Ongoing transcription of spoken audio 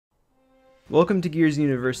Welcome to Gears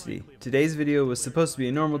University. Today's video was supposed to be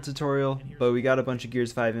a normal tutorial, but we got a bunch of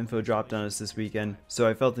Gears 5 info dropped on us this weekend, so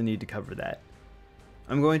I felt the need to cover that.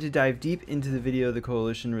 I'm going to dive deep into the video the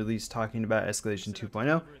Coalition released talking about Escalation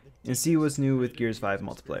 2.0 and see what's new with Gears 5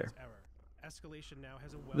 multiplayer.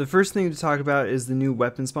 The first thing to talk about is the new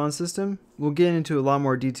weapon spawn system. We'll get into a lot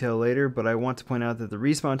more detail later, but I want to point out that the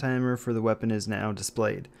respawn timer for the weapon is now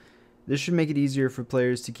displayed. This should make it easier for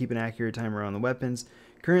players to keep an accurate timer on the weapons.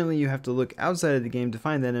 Currently you have to look outside of the game to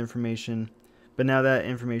find that information, but now that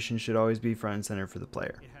information should always be front and center for the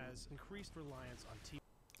player.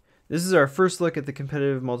 This is our first look at the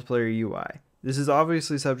competitive multiplayer UI. This is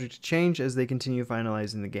obviously subject to change as they continue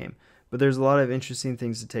finalizing the game, but there's a lot of interesting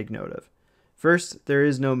things to take note of. First, there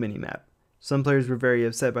is no minimap. Some players were very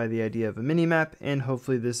upset by the idea of a minimap, and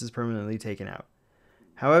hopefully this is permanently taken out.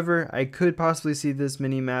 However, I could possibly see this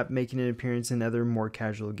minimap making an appearance in other more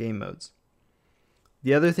casual game modes.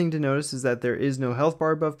 The other thing to notice is that there is no health bar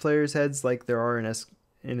above players' heads like there are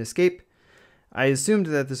in Escape. I assumed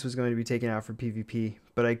that this was going to be taken out for PvP,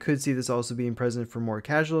 but I could see this also being present for more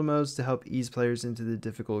casual modes to help ease players into the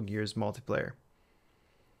difficult Gears multiplayer.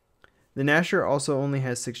 The Gnasher also only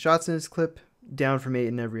has 6 shots in its clip, down from 8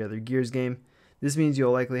 in every other Gears game. This means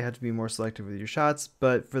you'll likely have to be more selective with your shots,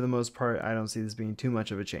 but for the most part I don't see this being too much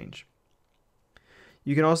of a change.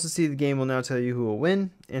 You can also see the game will now tell you who will win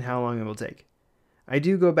and how long it will take. I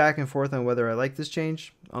do go back and forth on whether I like this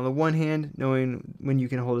change. On the one hand, knowing when you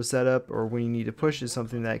can hold a setup or when you need to push is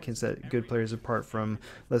something that can set good players apart from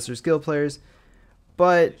lesser skilled players,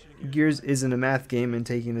 but Gears isn't a math game and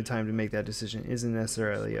taking the time to make that decision isn't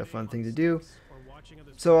necessarily a fun thing to do,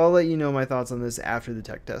 so I'll let you know my thoughts on this after the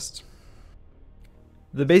tech test.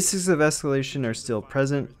 The basics of Escalation are still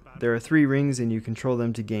present. There are 3 rings and you control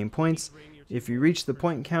them to gain points. If you reach the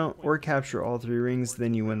point count or capture all 3 rings,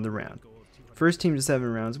 then you win the round. First team to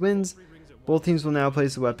 7 rounds wins. Both teams will now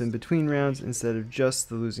place a weapon between rounds instead of just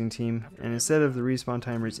the losing team, and instead of the respawn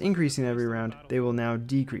timers increasing every round, they will now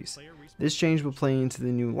decrease. This change will play into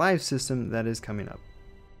the new live system that is coming up.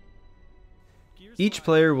 Each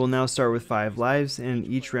player will now start with 5 lives, and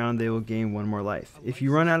each round they will gain 1 more life. If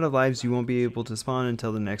you run out of lives, you won't be able to spawn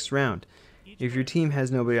until the next round. If your team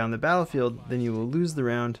has nobody on the battlefield, then you will lose the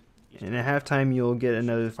round, and at halftime you'll get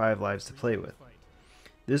another 5 lives to play with.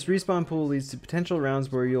 This respawn pool leads to potential rounds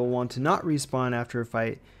where you'll want to not respawn after a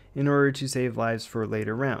fight in order to save lives for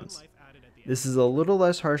later rounds. This is a little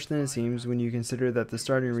less harsh than it seems when you consider that the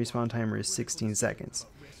starting respawn timer is 16 seconds.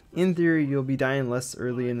 In theory, you'll be dying less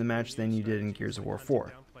early in the match than you did in Gears of War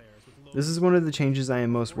 4. This is one of the changes I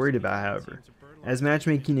am most worried about, however, as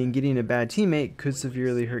matchmaking and getting a bad teammate could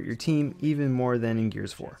severely hurt your team even more than in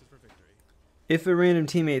Gears 4. If a random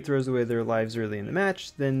teammate throws away their lives early in the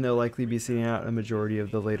match, then they'll likely be sitting out a majority of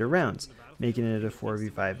the later rounds, making it a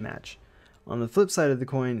 4v5 match. On the flip side of the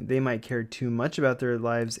coin, they might care too much about their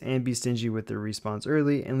lives and be stingy with their respawns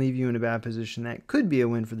early and leave you in a bad position that could be a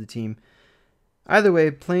win for the team. Either way,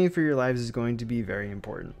 playing for your lives is going to be very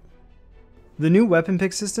important. The new weapon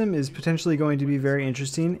pick system is potentially going to be very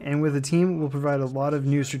interesting, and with a team will provide a lot of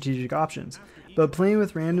new strategic options, but playing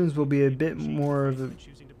with randoms will be a bit more of a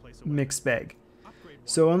mixed bag.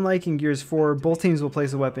 So unlike in Gears 4, both teams will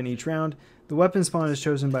place a weapon each round. The weapon spawn is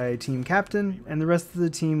chosen by a team captain, and the rest of the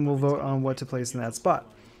team will vote on what to place in that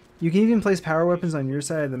spot. You can even place power weapons on your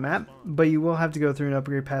side of the map, but you will have to go through an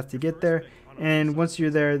upgrade path to get there, and once you're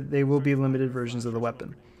there, they will be limited versions of the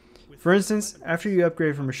weapon. For instance, after you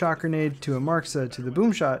upgrade from a shot grenade to a Marksa to the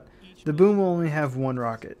boom shot, the boom will only have 1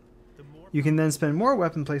 rocket. You can then spend more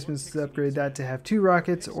weapon placements to upgrade that to have 2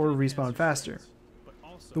 rockets or respawn faster.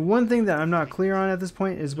 The one thing that I'm not clear on at this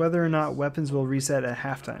point is whether or not weapons will reset at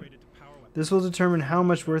halftime. This will determine how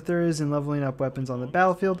much worth there is in leveling up weapons on the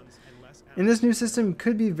battlefield, and this new system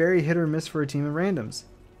could be very hit or miss for a team of randoms.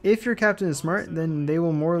 If your captain is smart, then they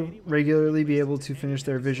will more regularly be able to finish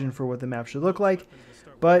their vision for what the map should look like,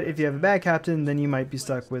 but if you have a bad captain, then you might be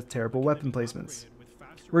stuck with terrible weapon placements.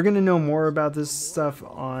 We're going to know more about this stuff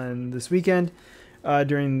on this weekend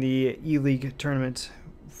during the E-League tournament,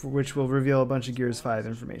 which will reveal a bunch of Gears 5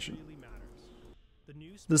 information.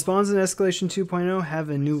 The spawns in Escalation 2.0 have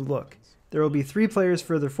a new look. There will be 3 players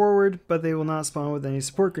further forward, but they will not spawn with any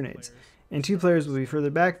support grenades, and 2 players will be further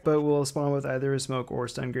back, but will spawn with either a smoke or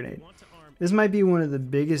stun grenade. This might be one of the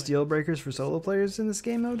biggest deal breakers for solo players in this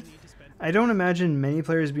game mode. I don't imagine many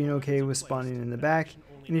players being okay with spawning in the back,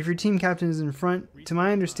 and if your team captain is in front, to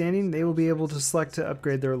my understanding they will be able to select to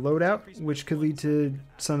upgrade their loadout, which could lead to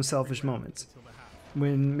some selfish moments,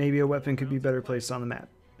 when maybe a weapon could be better placed on the map.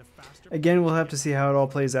 Again, we'll have to see how it all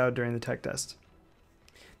plays out during the tech test.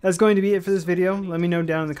 That's going to be it for this video. Let me know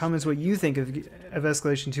down in the comments what you think of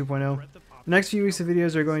Escalation 2.0. The next few weeks of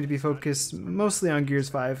videos are going to be focused mostly on Gears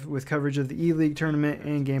 5, with coverage of the E-League tournament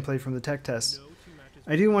and gameplay from the tech tests.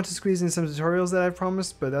 I do want to squeeze in some tutorials that I've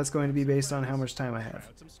promised, but that's going to be based on how much time I have.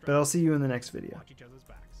 But I'll see you in the next video.